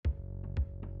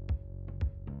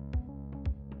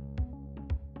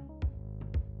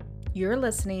You're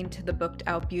listening to the Booked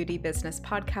Out Beauty Business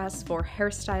podcast for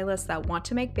hairstylists that want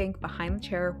to make bank behind the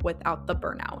chair without the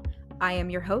burnout. I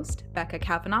am your host, Becca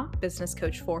Kavanaugh, business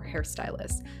coach for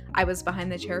hairstylists. I was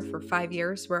behind the chair for 5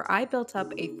 years where I built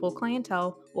up a full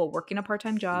clientele while working a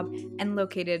part-time job and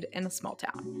located in a small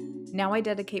town. Now I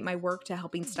dedicate my work to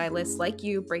helping stylists like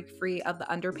you break free of the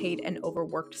underpaid and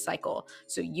overworked cycle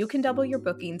so you can double your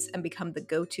bookings and become the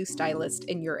go-to stylist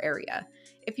in your area.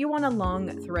 If you want a long,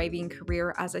 thriving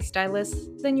career as a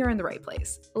stylist, then you're in the right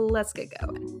place. Let's get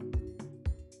going.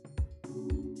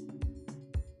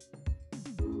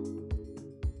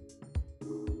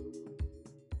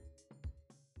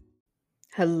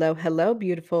 Hello,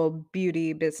 beautiful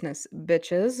beauty business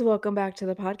bitches. Welcome back to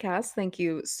the podcast. Thank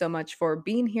you so much for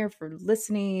being here, for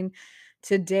listening.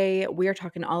 Today, we are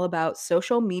talking all about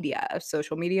social media.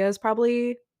 Social media is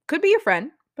probably could be your friend,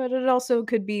 but it also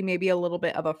could be maybe a little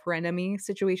bit of a frenemy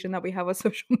situation that we have with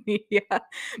social media.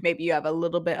 Maybe you have a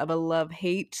little bit of a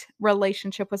love-hate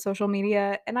relationship with social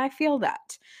media, and I feel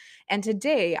that. And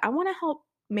today, I want to help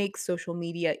make social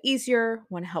media easier,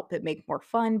 want to help it make more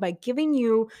fun by giving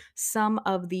you some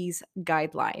of these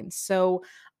guidelines. So,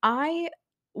 I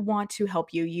want to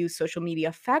help you use social media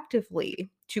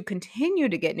effectively to continue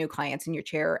to get new clients in your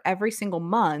chair every single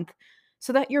month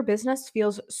so that your business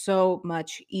feels so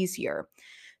much easier.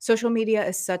 Social media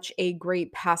is such a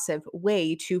great passive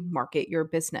way to market your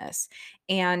business.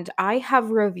 And I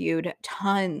have reviewed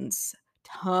tons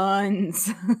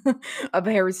of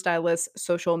hairstylists'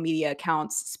 social media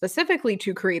accounts specifically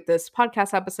to create this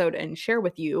podcast episode and share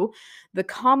with you the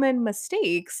common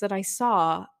mistakes that I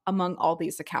saw among all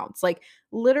these accounts. Like,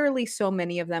 literally, so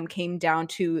many of them came down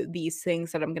to these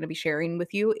things that I'm going to be sharing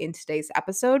with you in today's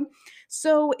episode.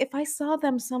 So, if I saw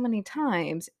them so many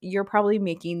times, you're probably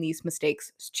making these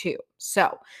mistakes too.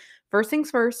 So, first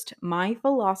things first, my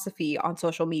philosophy on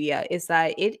social media is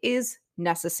that it is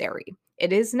necessary.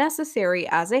 It is necessary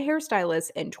as a hairstylist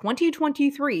in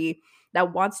 2023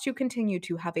 that wants to continue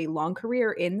to have a long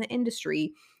career in the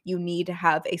industry. You need to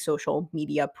have a social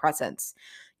media presence.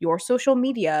 Your social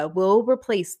media will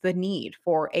replace the need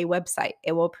for a website.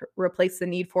 It will replace the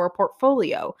need for a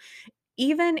portfolio,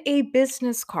 even a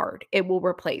business card. It will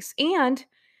replace. And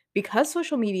because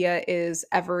social media is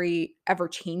ever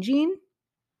changing,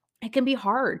 it can be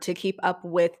hard to keep up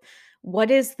with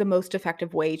what is the most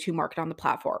effective way to market on the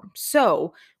platform.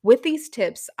 So, with these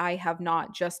tips, I have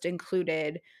not just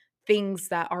included things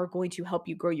that are going to help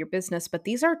you grow your business, but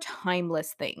these are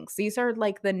timeless things. These are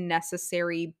like the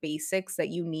necessary basics that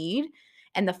you need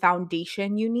and the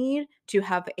foundation you need to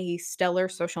have a stellar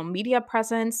social media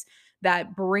presence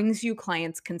that brings you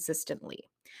clients consistently.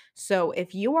 So,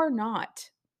 if you are not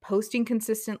posting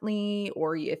consistently,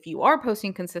 or if you are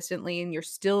posting consistently and you're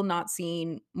still not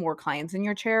seeing more clients in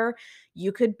your chair,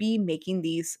 you could be making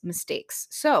these mistakes.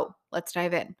 So let's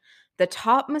dive in. The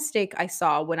top mistake I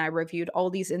saw when I reviewed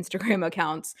all these Instagram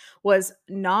accounts was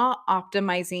not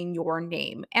optimizing your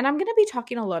name. And I'm going to be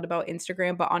talking a lot about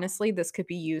Instagram, but honestly, this could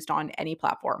be used on any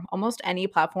platform. Almost any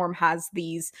platform has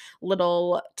these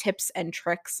little tips and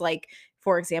tricks. Like,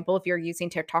 for example, if you're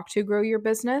using TikTok to grow your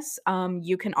business,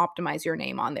 you can optimize your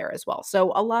name on there as well.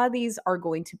 So a lot of these are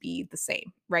going to be the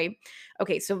same, right?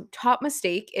 Okay, so top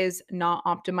mistake is not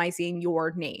optimizing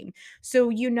your name. So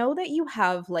you know that you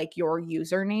have like your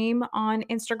username on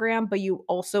Instagram, but you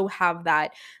also have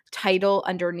that title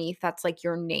underneath that's like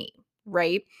your name,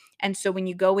 right? And so when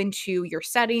you go into your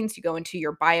settings, you go into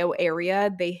your bio area,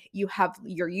 you have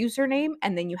your username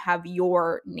and then you have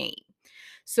your name.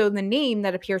 So the name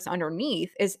that appears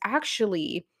underneath is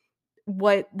actually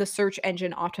what the search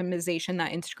engine optimization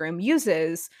that Instagram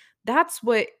uses. That's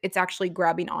what it's actually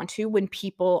grabbing onto when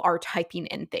people are typing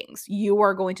in things. You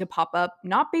are going to pop up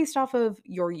not based off of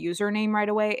your username right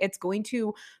away. It's going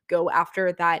to go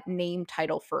after that name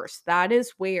title first. That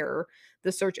is where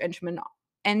the search engine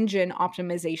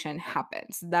optimization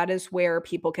happens. That is where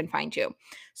people can find you.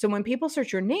 So when people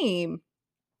search your name,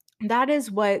 that is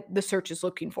what the search is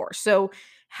looking for. So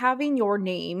having your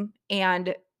name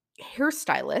and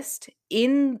hairstylist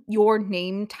in your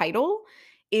name title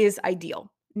is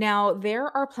ideal. Now, there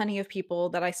are plenty of people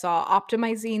that I saw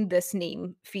optimizing this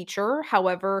name feature.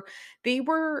 However, they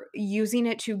were using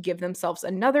it to give themselves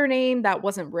another name that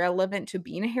wasn't relevant to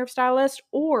being a hairstylist,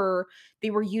 or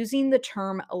they were using the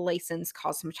term licensed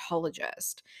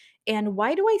cosmetologist. And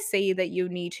why do I say that you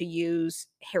need to use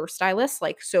hairstylists?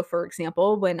 Like, so for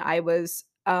example, when I was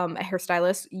a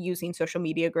hairstylist using social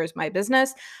media grows my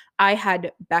business, I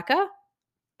had Becca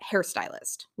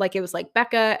hairstylist. Like, it was like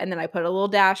Becca, and then I put a little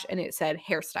dash and it said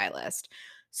hairstylist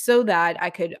so that I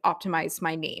could optimize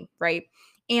my name, right?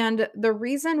 And the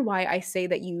reason why I say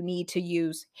that you need to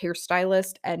use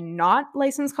hairstylist and not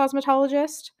licensed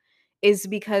cosmetologist is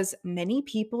because many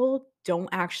people don't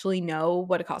actually know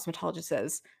what a cosmetologist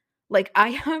is. Like, I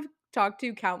have talked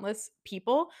to countless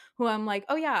people who I'm like,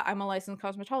 "Oh yeah, I'm a licensed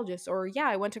cosmetologist," or "Yeah,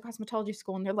 I went to cosmetology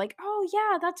school." And they're like, "Oh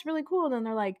yeah, that's really cool." And then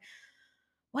they're like,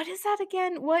 "What is that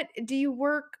again? What do you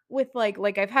work with?"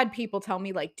 I've had people tell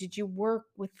me like, "Did you work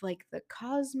with like the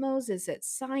cosmos? Is it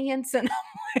science?" And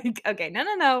I'm like, "Okay, no,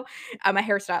 no, no. I'm a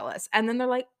hairstylist." And then they're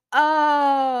like,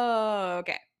 "Oh,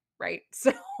 okay." Right.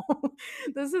 So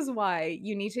this is why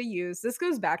you need to use this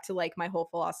goes back to like my whole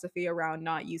philosophy around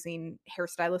not using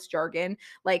hairstylist jargon.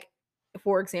 Like,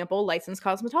 for example, licensed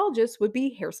cosmetologist would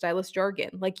be hairstylist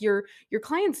jargon. Like your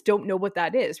clients don't know what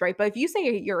that is, right? But if you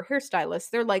say you're a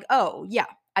hairstylist, they're like, "Oh, yeah,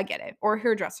 I get it." Or a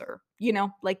hairdresser,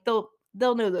 like they'll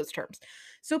know those terms.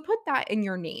 So put that in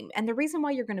your name. And the reason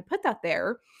why you're going to put that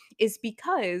there is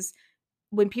because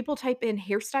when people type in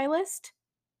hairstylist,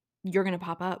 you're going to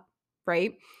pop up,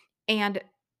 right? And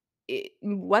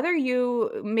whether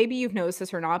maybe you've noticed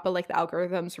this or not, but like the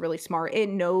algorithm's really smart. It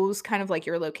knows kind of like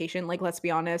your location. Like, let's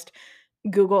be honest,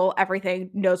 Google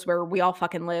everything knows where we all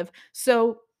fucking live.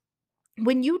 So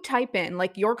when you type in,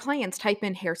 like your clients type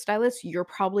in hairstylist, you're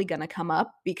probably going to come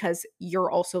up because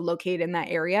you're also located in that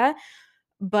area.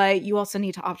 But you also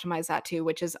need to optimize that too,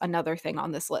 which is another thing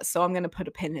on this list. So I'm going to put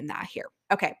a pin in that here.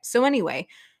 Okay. So anyway,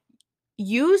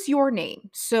 use your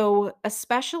name. So,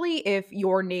 especially if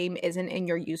your name isn't in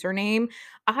your username,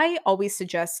 I always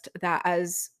suggest that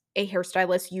as a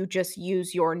hairstylist, you just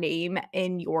use your name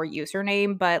in your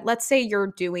username. But let's say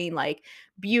you're doing like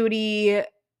beauty,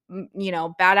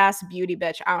 badass beauty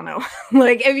bitch. I don't know.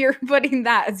 Like, if you're putting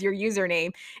that as your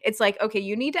username, it's like, okay,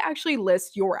 you need to actually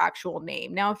list your actual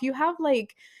name. Now, if you have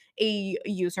like a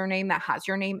username that has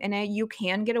your name in it, you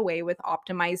can get away with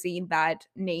optimizing that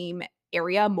name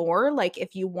area more. Like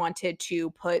if you wanted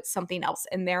to put something else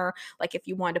in there, like if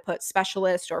you wanted to put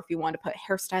specialist or if you wanted to put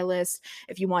hairstylist,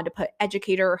 if you wanted to put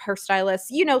educator, hairstylist,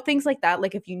 things like that.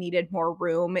 Like if you needed more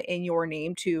room in your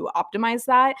name to optimize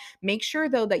that, make sure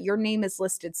though that your name is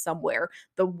listed somewhere.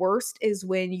 The worst is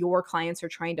when your clients are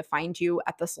trying to find you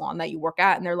at the salon that you work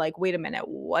at and they're like, wait a minute,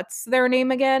 what's their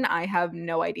name again? I have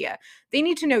no idea. They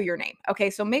need to know your name. Okay.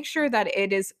 So make sure that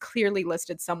it is clearly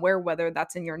listed somewhere, whether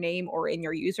that's in your name or in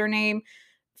your username.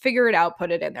 Figure it out,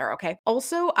 put it in there. Okay.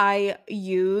 Also, I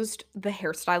used the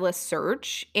hairstylist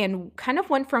search and kind of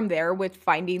went from there with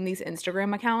finding these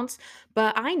Instagram accounts.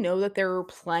 But I know that there are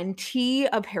plenty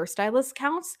of hairstylist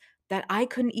accounts that I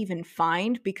couldn't even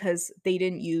find because they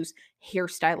didn't use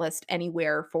hairstylist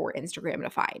anywhere for Instagram to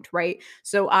find, right?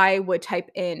 So I would type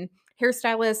in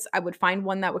hairstylists, I would find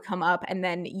one that would come up and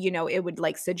then, it would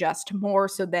like suggest more.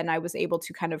 So then I was able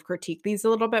to kind of critique these a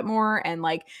little bit more and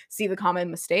like see the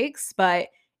common mistakes. But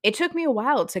it took me a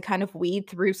while to kind of weed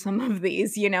through some of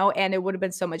these, and it would have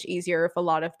been so much easier if a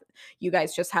lot of you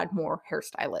guys just had more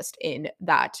hairstylist in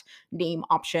that name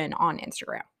option on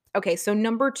Instagram. Okay, so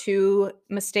number two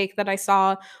mistake that I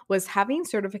saw was having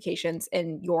certifications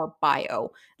in your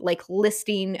bio, like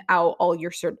listing out all your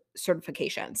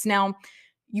certifications. Now,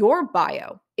 your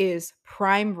bio is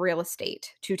prime real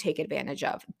estate to take advantage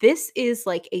of. This is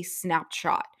like a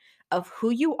snapshot of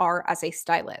who you are as a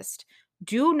stylist.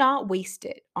 Do not waste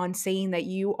it on saying that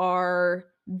you are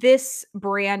this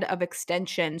brand of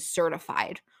extension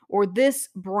certified or this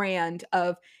brand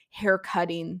of hair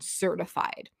cutting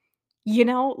certified.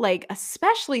 Like,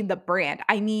 especially the brand.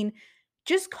 I mean,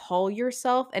 just call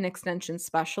yourself an extension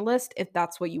specialist if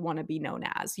that's what you want to be known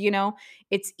as.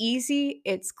 It's easy,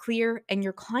 it's clear, and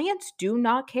your clients do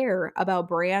not care about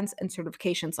brands and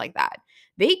certifications like that.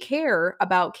 They care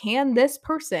about can this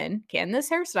person, can this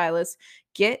hairstylist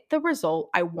get the result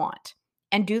I want?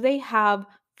 And do they have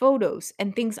photos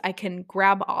and things I can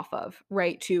grab off of,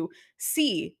 right? To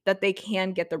see that they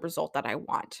can get the result that I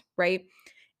want, right?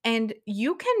 And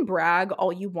you can brag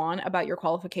all you want about your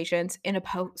qualifications in a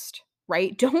post,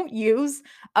 right? Don't use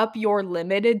up your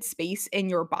limited space in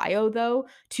your bio, though,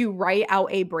 to write out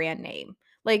a brand name.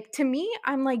 Like, to me,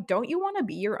 I'm like, don't you want to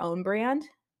be your own brand?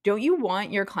 Don't you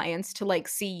want your clients to like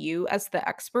see you as the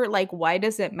expert? Like, why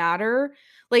does it matter?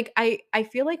 Like, I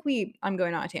feel like I'm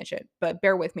going on a tangent, but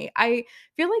bear with me. I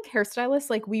feel like hairstylists,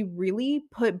 like, we really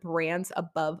put brands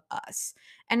above us.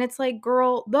 And it's like,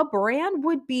 girl, the brand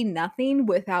would be nothing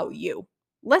without you.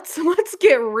 Let's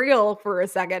get real for a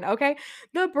second, okay?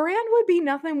 The brand would be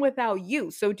nothing without you.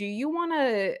 So do you want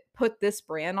to put this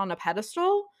brand on a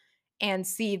pedestal and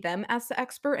see them as the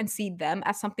expert and see them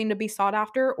as something to be sought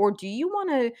after, or do you want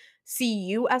to see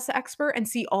you as the expert and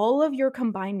see all of your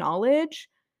combined knowledge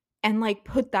and like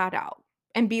put that out?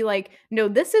 and be like, "No,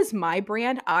 this is my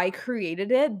brand. I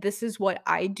created it. This is what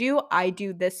I do. I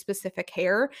do this specific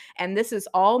hair, and this is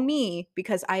all me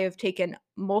because I have taken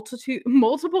multitude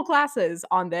multiple classes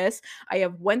on this. I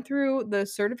have went through the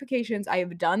certifications. I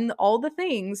have done all the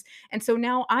things. And so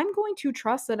now I'm going to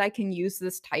trust that I can use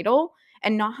this title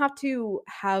and not have to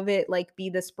have it like be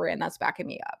this brand that's backing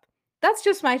me up." That's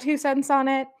just my 2 cents on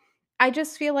it. I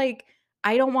just feel like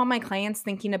I don't want my clients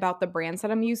thinking about the brands that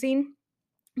I'm using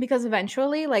because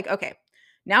eventually, like, okay,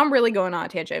 now I'm really going on a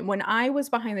tangent. When I was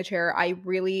behind the chair, I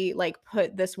really like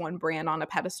put this one brand on a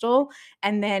pedestal,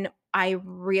 and then I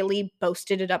really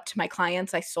boasted it up to my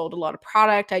clients. I sold a lot of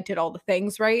product, I did all the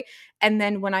things, right? And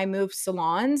then when I moved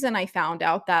salons and I found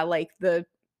out that like the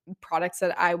products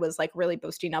that I was like really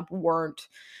boasting up weren't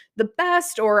the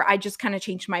best, or I just kind of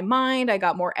changed my mind. I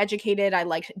got more educated. I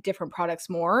liked different products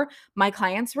more. My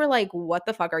clients were like, "What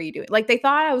the fuck are you doing?" Like they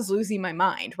thought I was losing my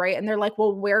mind, right? And they're like,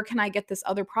 "Well, where can I get this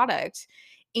other product?"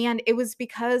 And it was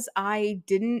because I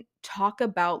didn't talk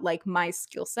about like my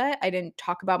skill set. I didn't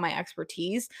talk about my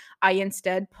expertise. I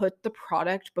instead put the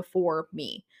product before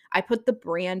me. I put the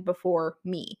brand before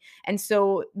me. And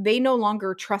so they no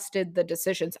longer trusted the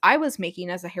decisions I was making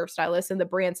as a hairstylist and the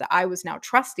brands that I was now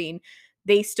trusting.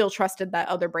 They still trusted that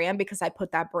other brand because I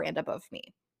put that brand above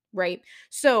me. Right.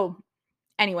 So,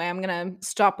 anyway, I'm going to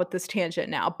stop with this tangent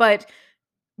now. But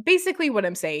basically, what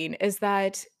I'm saying is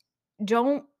that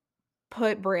don't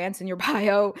put brands in your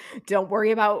bio. Don't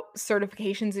worry about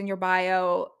certifications in your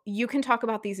bio. You can talk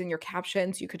about these in your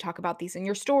captions. You could talk about these in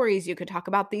your stories. You could talk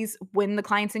about these when the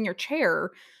client's in your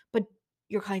chair, but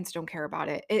your clients don't care about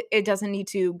it. It doesn't need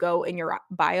to go in your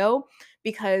bio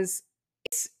because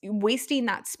it's wasting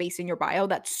that space in your bio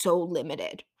that's so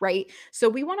limited, right? So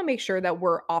we want to make sure that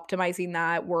we're optimizing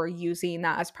that, we're using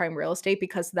that as prime real estate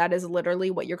because that is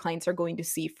literally what your clients are going to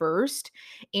see first.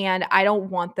 And I don't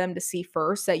want them to see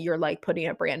first that you're like putting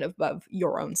a brand above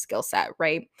your own skill set,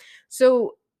 right?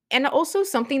 So, and also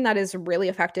something that is really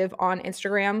effective on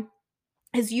Instagram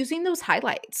is using those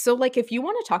highlights. So, like, if you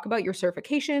want to talk about your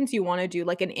certifications, you want to do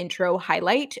like an intro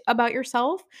highlight about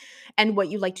yourself and what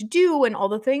you like to do and all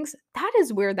the things, that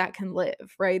is where that can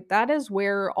live, right? That is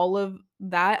where all of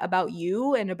that about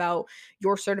you and about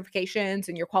your certifications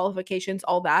and your qualifications,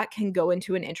 all that can go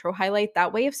into an intro highlight.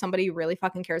 That way, if somebody really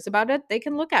fucking cares about it, they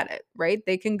can look at it, right?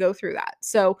 They can go through that.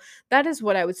 So, that is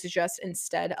what I would suggest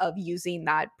instead of using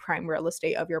that prime real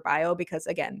estate of your bio, because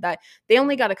again, that they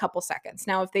only got a couple seconds.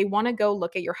 Now, if they want to go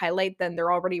look at your highlight, then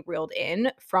they're already reeled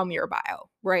in from your bio,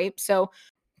 right? So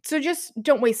just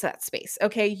don't waste that space,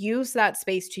 okay? Use that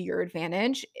space to your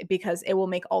advantage because it will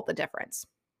make all the difference.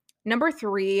 Number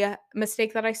 3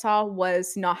 mistake that I saw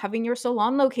was not having your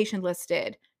salon location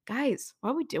listed. Guys,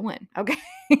 what are we doing? Okay.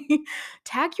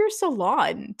 Tag your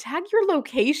salon, tag your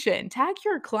location, tag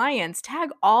your clients, tag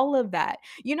all of that.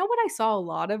 You know what I saw a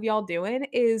lot of y'all doing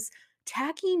is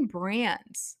tagging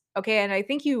brands. Okay, and I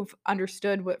think you've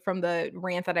understood what from the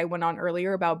rant that I went on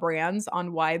earlier about brands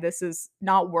on why this is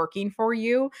not working for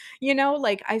you. You know,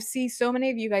 like I see so many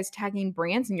of you guys tagging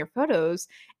brands in your photos,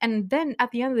 and then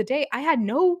at the end of the day, I had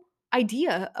no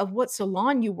idea of what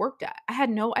salon you worked at. I had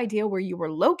no idea where you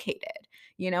were located,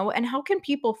 and how can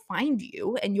people find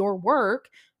you and your work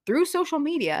through social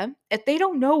media if they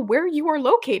don't know where you are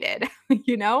located,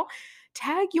 you know?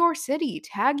 Tag your city,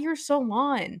 tag your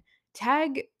salon,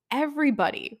 tag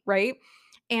everybody, right?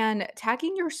 And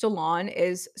tagging your salon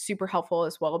is super helpful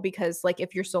as well because like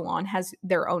if your salon has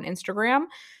their own Instagram,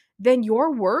 then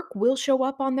your work will show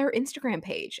up on their Instagram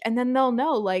page. And then they'll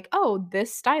know, like, oh,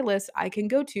 this stylist I can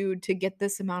go to get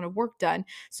this amount of work done.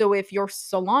 So if your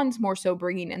salon's more so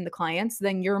bringing in the clients,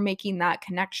 then you're making that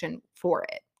connection for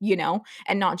it,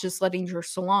 and not just letting your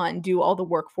salon do all the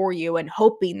work for you and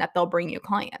hoping that they'll bring you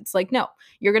clients. Like, no,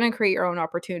 you're going to create your own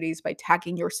opportunities by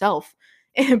tagging yourself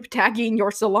and tagging your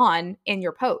salon in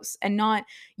your posts and not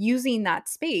using that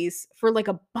space for like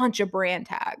a bunch of brand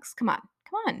tags. Come on.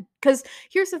 Come on. Because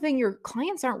here's the thing, your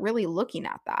clients aren't really looking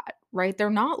at that, right? They're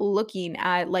not looking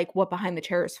at like what behind the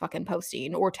chair is fucking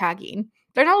posting or tagging.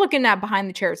 They're not looking at behind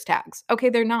the chairs tags. Okay,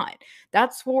 they're not.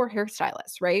 That's for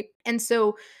hairstylists, right? And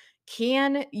so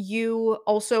can you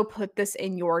also put this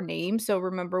in your name? So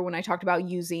remember when I talked about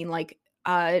using like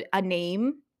a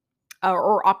name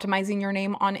or optimizing your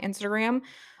name on Instagram.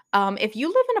 If you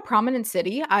live in a prominent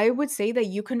city, I would say that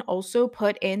you can also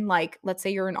put in, like, let's say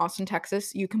you're in Austin,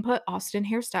 Texas, you can put Austin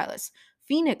hairstylist,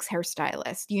 Phoenix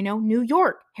hairstylist, New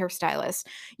York hairstylist,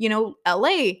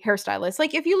 LA hairstylist.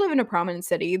 Like, if you live in a prominent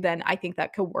city, then I think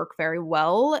that could work very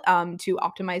well to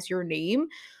optimize your name.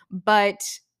 But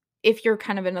If you're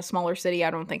kind of in a smaller city,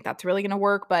 I don't think that's really gonna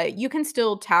work, but you can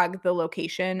still tag the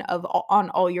location of on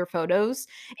all your photos,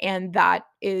 and that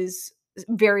is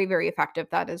very, very effective.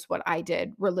 That is what I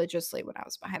did religiously when I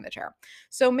was behind the chair.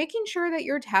 So making sure that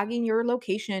you're tagging your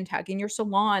location, tagging your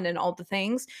salon and all the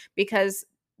things, because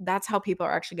that's how people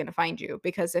are actually gonna find you.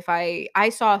 Because if I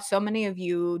saw so many of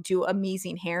you do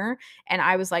amazing hair, and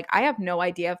I was like, I have no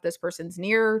idea if this person's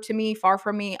near to me, far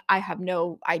from me. I have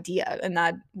no idea. And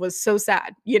that was so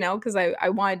sad, because I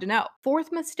wanted to know.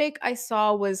 Fourth mistake I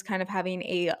saw was kind of having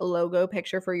a logo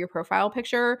picture for your profile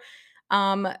picture.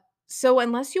 Um, so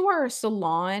unless you are a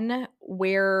salon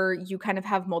where you kind of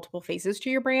have multiple faces to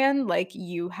your brand, like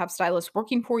you have stylists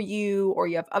working for you or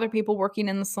you have other people working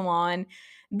in the salon,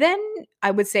 then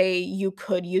I would say you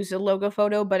could use a logo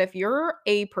photo. But if you're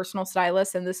a personal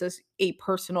stylist and this is a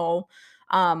personal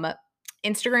um,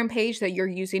 Instagram page that you're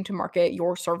using to market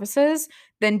your services,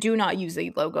 then do not use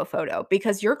a logo photo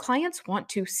because your clients want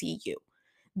to see you.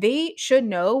 They should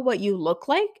know what you look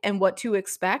like and what to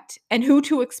expect and who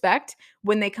to expect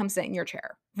when they come sit in your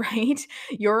chair, right?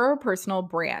 You're a personal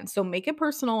brand. So make it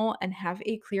personal and have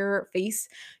a clear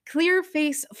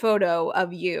face photo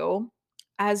of you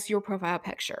as your profile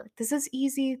picture. This is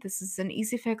easy. This is an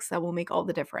easy fix that will make all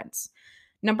the difference.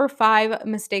 Number 5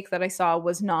 mistake that I saw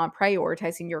was not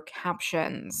prioritizing your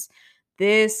captions.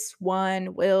 This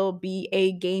one will be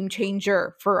a game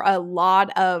changer for a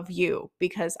lot of you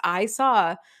because I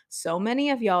saw so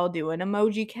many of y'all doing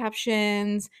emoji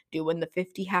captions, doing the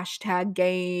 50 hashtag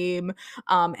game,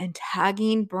 and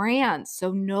tagging brands.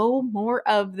 So, no more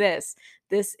of this.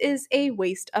 This is a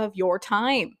waste of your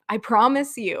time. I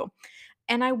promise you.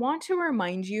 And I want to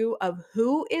remind you of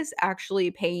who is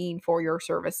actually paying for your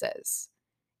services.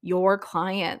 Your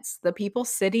clients, the people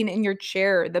sitting in your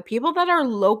chair, the people that are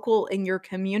local in your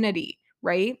community,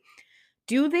 right?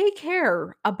 Do they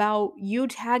care about you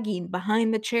tagging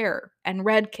behind the chair and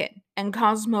Redken and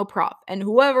Cosmoprof and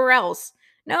whoever else?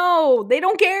 No, they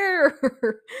don't care.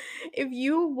 If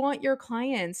you want your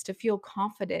clients to feel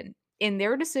confident in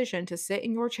their decision to sit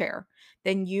in your chair,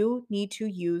 then you need to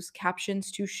use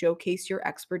captions to showcase your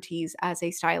expertise as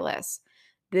a stylist.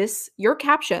 Your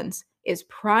captions is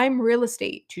prime real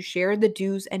estate to share the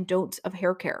do's and don'ts of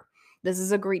hair care. This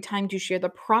is a great time to share the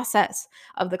process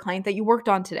of the client that you worked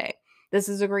on today. This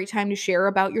is a great time to share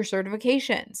about your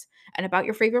certifications and about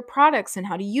your favorite products and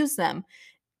how to use them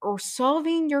or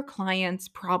solving your client's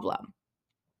problem.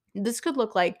 This could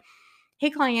look like,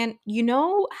 hey, client, you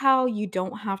know how you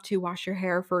don't have to wash your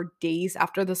hair for days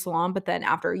after the salon, but then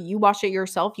after you wash it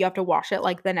yourself, you have to wash it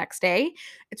like the next day?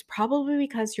 It's probably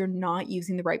because you're not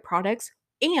using the right products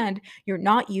and you're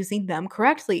not using them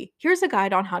correctly. Here's a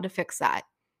guide on how to fix that.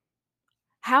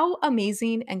 How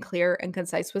amazing and clear and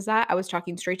concise was that? I was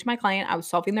talking straight to my client, I was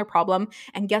solving their problem,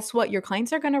 and guess what? Your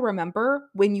clients are gonna remember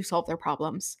when you solve their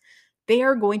problems. They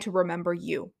are going to remember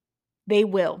you. They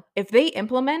will. If they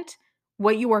implement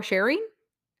what you are sharing,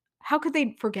 how could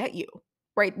they forget you?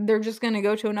 Right? They're just gonna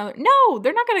go to another No,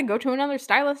 they're not gonna go to another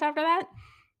stylist after that.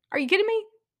 Are you kidding me?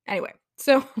 Anyway,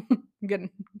 so good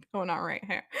going on right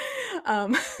here.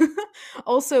 Um,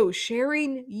 also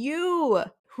sharing you.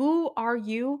 Who are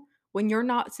you when you're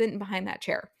not sitting behind that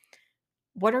chair?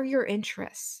 What are your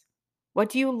interests? What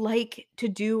do you like to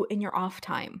do in your off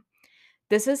time?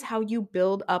 This is how you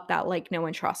build up that like, know,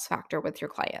 and trust factor with your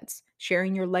clients.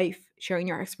 Sharing your life, sharing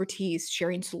your expertise,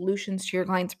 sharing solutions to your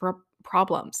clients'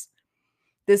 problems.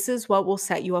 This is what will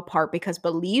set you apart because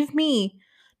believe me,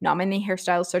 not many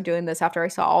hairstylists are doing this. After I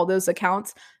saw all those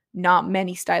accounts, not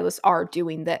many stylists are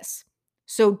doing this.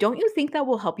 So, don't you think that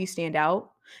will help you stand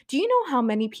out? Do you know how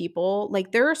many people,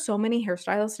 like, there are so many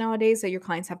hairstylists nowadays that your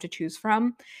clients have to choose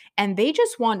from, and they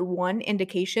just want one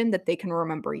indication that they can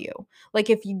remember you. Like,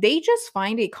 if they just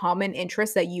find a common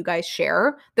interest that you guys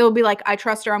share, they'll be like, I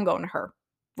trust her, I'm going to her,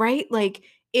 right? Like,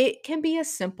 it can be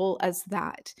as simple as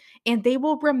that and they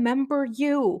will remember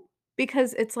you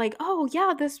because it's like, "Oh,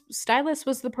 yeah, this stylist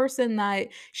was the person that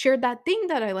shared that thing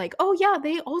that I like. Oh, yeah,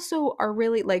 they also are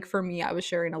really" like, for me, I was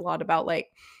sharing a lot about,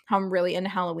 like, how I'm really into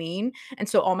Halloween, and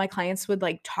so all my clients would,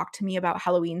 like, talk to me about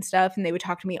Halloween stuff, and they would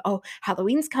talk to me, "Oh,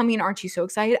 Halloween's coming, aren't you so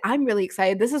excited? I'm really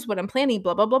excited. This is what I'm planning,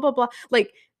 blah, blah, blah, blah, blah."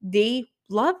 Like, they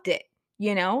loved it,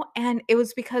 and it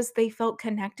was because they felt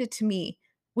connected to me.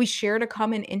 We shared a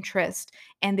common interest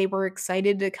and they were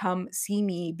excited to come see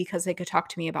me because they could talk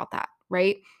to me about that,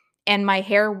 right? And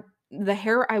the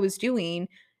hair I was doing,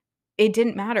 it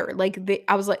didn't matter. Like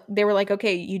they were like,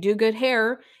 "Okay, you do good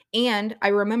hair and I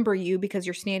remember you because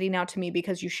you're standing out to me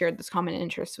because you shared this common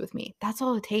interest with me." That's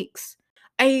all it takes.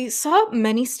 I saw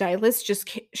many stylists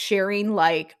just sharing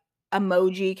like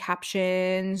emoji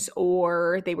captions,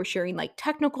 or they were sharing like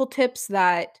technical tips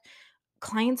that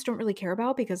clients don't really care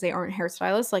about because they aren't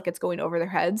hairstylists, like it's going over their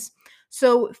heads.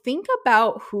 So think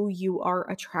about who you are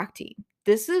attracting.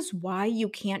 This is why you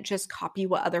can't just copy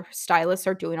what other stylists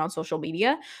are doing on social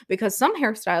media, because some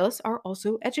hairstylists are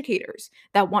also educators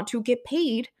that want to get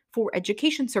paid for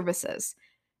education services,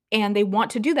 and they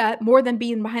want to do that more than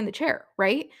being behind the chair,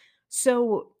 right?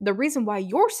 So the reason why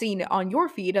you're seeing it on your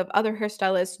feed of other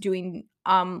hairstylists doing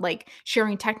like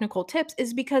sharing technical tips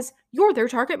is because you're their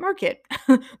target market.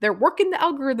 They're working the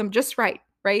algorithm just right,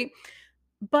 right?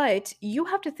 But you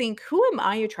have to think, who am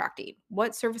I attracting?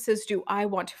 What services do I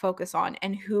want to focus on,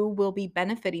 and who will be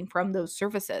benefiting from those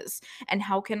services? And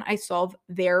how can I solve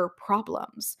their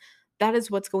problems? That is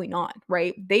what's going on,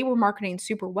 right? They were marketing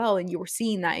super well, and you were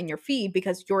seeing that in your feed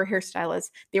because you're a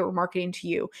hairstylist. They were marketing to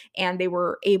you, and they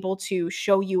were able to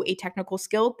show you a technical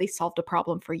skill. They solved a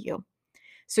problem for you.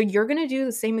 So you're going to do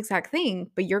the same exact thing,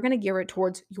 but you're going to gear it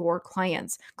towards your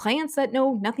clients. Clients that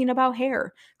know nothing about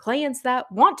hair, clients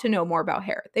that want to know more about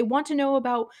hair. They want to know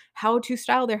about how to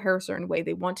style their hair a certain way.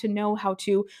 They want to know how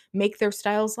to make their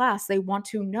styles last. They want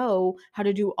to know how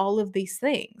to do all of these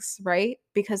things, right?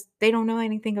 Because they don't know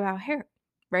anything about hair,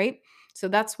 right? So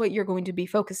that's what you're going to be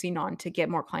focusing on to get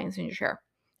more clients in your chair.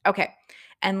 Okay.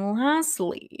 And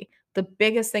lastly, the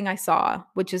biggest thing I saw,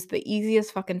 which is the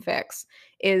easiest fucking fix,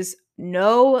 is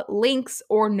no links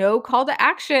or no call to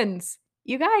actions.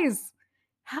 You guys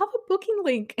have a booking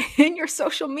link in your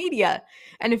social media.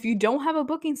 And if you don't have a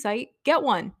booking site, get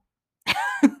one.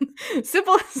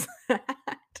 Simple as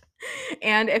that.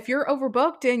 And if you're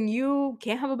overbooked and you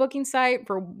can't have a booking site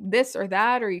for this or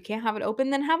that, or you can't have it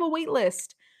open, then have a wait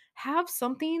list. Have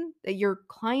something that your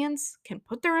clients can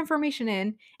put their information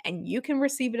in and you can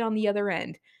receive it on the other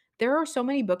end. There are so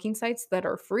many booking sites that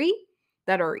are free,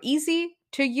 that are easy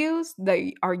to use, that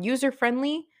are user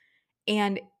friendly.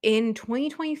 And in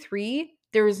 2023,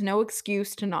 there is no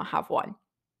excuse to not have one.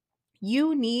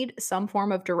 You need some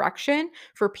form of direction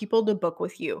for people to book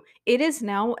with you. It is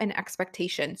now an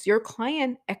expectation. So your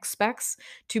client expects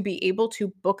to be able to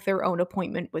book their own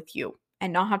appointment with you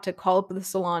and not have to call up the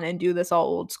salon and do this all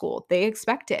old school. They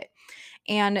expect it.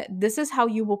 And this is how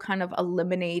you will kind of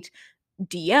eliminate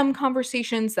DM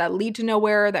conversations that lead to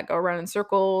nowhere, that go around in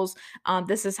circles.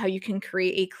 This is how you can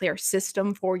create a clear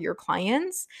system for your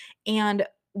clients. And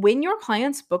when your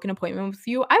clients book an appointment with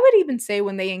you, I would even say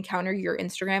when they encounter your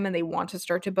Instagram and they want to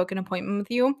start to book an appointment with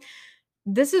you,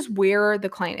 this is where the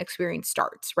client experience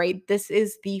starts, right? This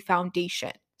is the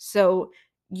foundation. So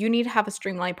you need to have a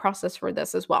streamlined process for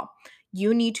this as well.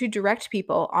 You need to direct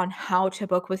people on how to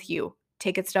book with you.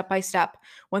 Take it step by step.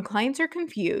 When clients are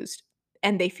confused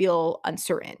and they feel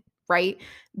uncertain, right?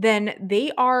 Then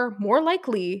they are more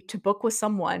likely to book with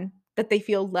someone that they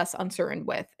feel less uncertain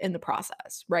with in the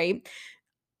process, right?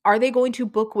 Are they going to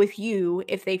book with you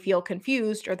if they feel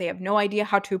confused, or they have no idea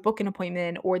how to book an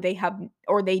appointment, or they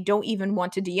don't even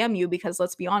want to DM you? Because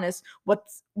let's be honest,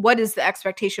 what is the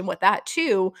expectation with that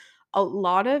too? A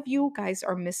lot of you guys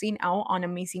are missing out on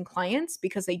amazing clients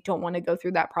because they don't want to go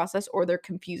through that process, or they're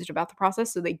confused about the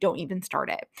process, so they don't even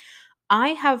start it. I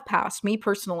have passed, me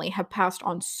personally, have passed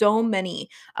on so many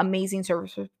amazing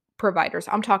service providers.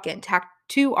 I'm talking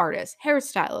tattoo artists,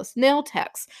 hairstylists, nail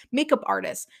techs, makeup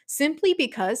artists, simply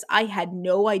because I had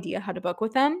no idea how to book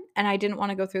with them and I didn't want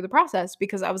to go through the process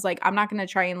because I was like, I'm not going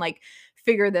to try and like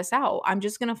figure this out. I'm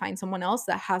just going to find someone else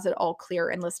that has it all clear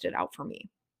and listed out for me,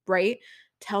 right?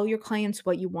 Tell your clients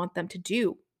what you want them to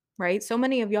do, right? So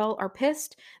many of y'all are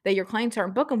pissed that your clients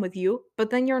aren't booking with you, but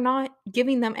then you're not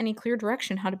giving them any clear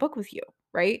direction how to book with you,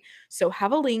 right? So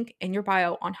have a link in your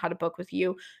bio on how to book with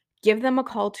you. Give them a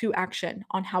call to action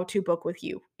on how to book with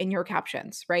you in your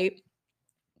captions, right?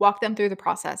 Walk them through the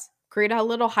process. Create a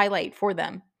little highlight for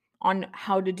them on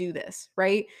how to do this,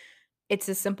 right? It's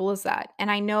as simple as that.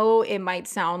 And I know it might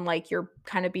sound like you're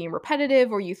kind of being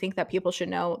repetitive or you think that people should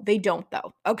know. They don't,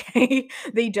 though. Okay.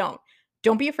 They don't.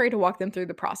 Don't be afraid to walk them through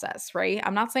the process, right?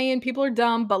 I'm not saying people are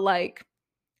dumb, but like,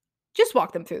 just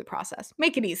walk them through the process.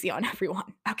 Make it easy on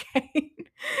everyone, okay?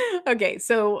 Okay,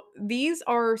 so these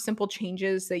are simple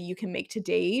changes that you can make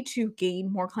today to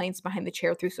gain more clients behind the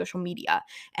chair through social media.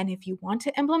 And if you want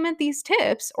to implement these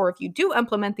tips, or if you do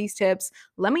implement these tips,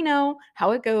 let me know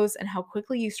how it goes and how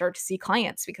quickly you start to see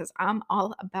clients, because I'm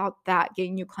all about that,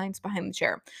 getting you clients behind the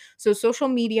chair. So social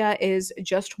media is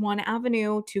just one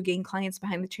avenue to gain clients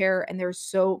behind the chair, and there's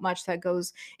so much that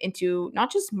goes into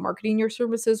not just marketing your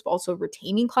services, but also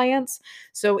retaining clients.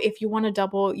 So if you want to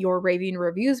double your raving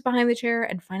reviews behind the chair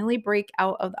and finally break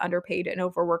out of the underpaid and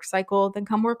overworked cycle, then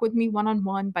come work with me one on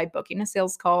one by booking a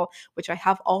sales call, which I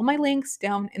have all my links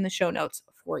down in the show notes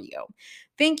for you.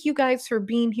 Thank you guys for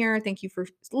being here. Thank you for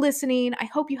listening. I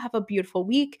hope you have a beautiful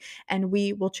week, and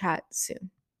we will chat soon.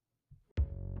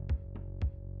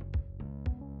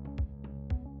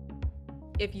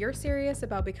 If you're serious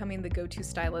about becoming the go-to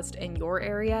stylist in your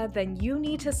area, then you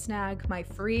need to snag my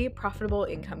free profitable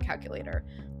income calculator.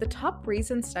 The top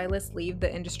reason stylists leave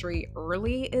the industry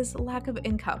early is lack of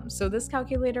income. So this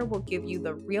calculator will give you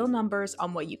the real numbers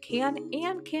on what you can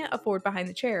and can't afford behind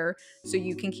the chair so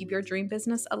you can keep your dream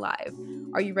business alive.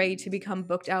 Are you ready to become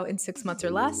booked out in 6 months or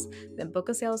less? Then book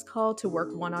a sales call to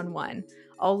work one-on-one.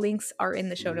 All links are in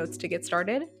the show notes to get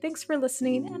started. Thanks for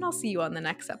listening, and I'll see you on the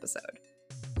next episode.